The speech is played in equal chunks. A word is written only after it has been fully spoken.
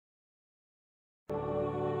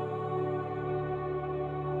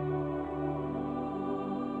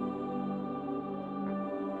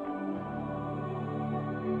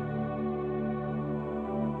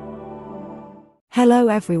Hello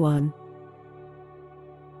everyone.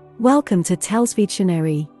 Welcome to TELLS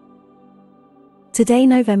Videtionary. Today,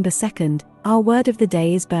 November 2nd, our word of the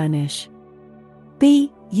day is burnish.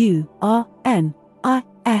 B-U-R-N-I-S-H.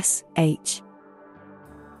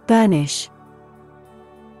 Burnish.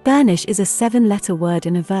 Burnish is a 7-letter word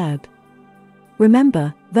and a verb.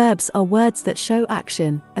 Remember, verbs are words that show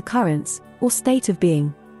action, occurrence, or state of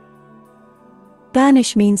being.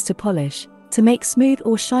 Burnish means to polish, to make smooth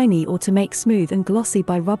or shiny, or to make smooth and glossy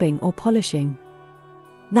by rubbing or polishing.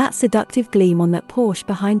 That seductive gleam on that Porsche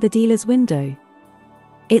behind the dealer's window.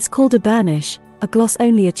 It's called a burnish, a gloss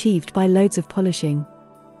only achieved by loads of polishing.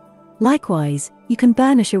 Likewise, you can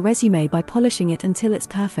burnish a resume by polishing it until it's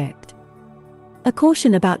perfect. A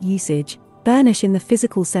caution about usage: burnish in the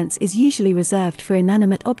physical sense is usually reserved for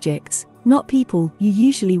inanimate objects, not people. You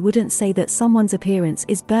usually wouldn't say that someone's appearance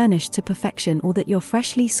is burnished to perfection or that your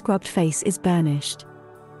freshly scrubbed face is burnished.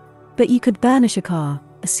 But you could burnish a car,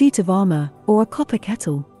 a suit of armor, or a copper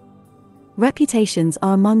kettle. Reputations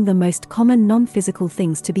are among the most common non-physical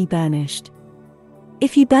things to be burnished.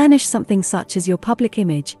 If you burnish something such as your public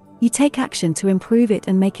image, you take action to improve it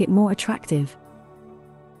and make it more attractive.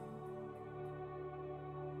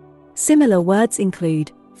 Similar words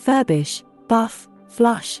include furbish, buff,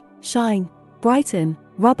 flush, shine, brighten,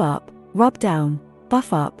 rub up, rub down,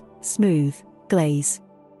 buff up, smooth, glaze.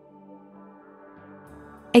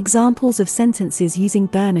 Examples of sentences using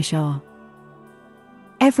burnish are: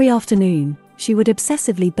 every afternoon, she would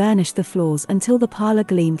obsessively burnish the floors until the parlor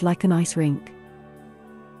gleamed like an ice rink.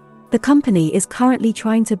 The company is currently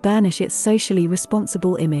trying to burnish its socially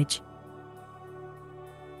responsible image.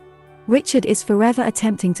 Richard is forever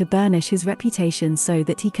attempting to burnish his reputation so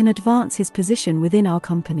that he can advance his position within our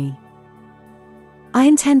company. I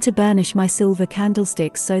intend to burnish my silver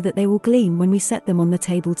candlesticks so that they will gleam when we set them on the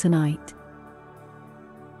table tonight.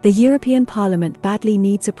 The European Parliament badly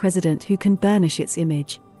needs a president who can burnish its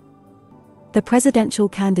image. The presidential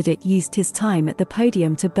candidate used his time at the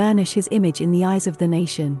podium to burnish his image in the eyes of the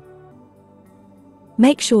nation.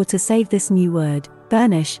 Make sure to save this new word,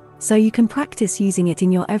 burnish, so you can practice using it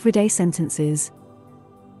in your everyday sentences.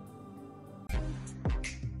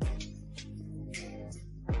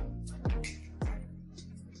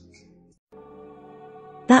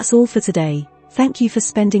 That's all for today. Thank you for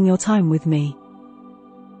spending your time with me.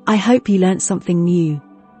 I hope you learnt something new.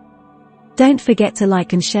 Don't forget to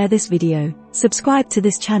like and share this video, subscribe to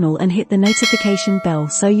this channel and hit the notification bell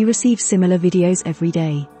so you receive similar videos every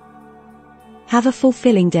day. Have a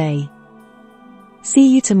fulfilling day.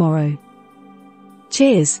 See you tomorrow.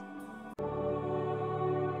 Cheers.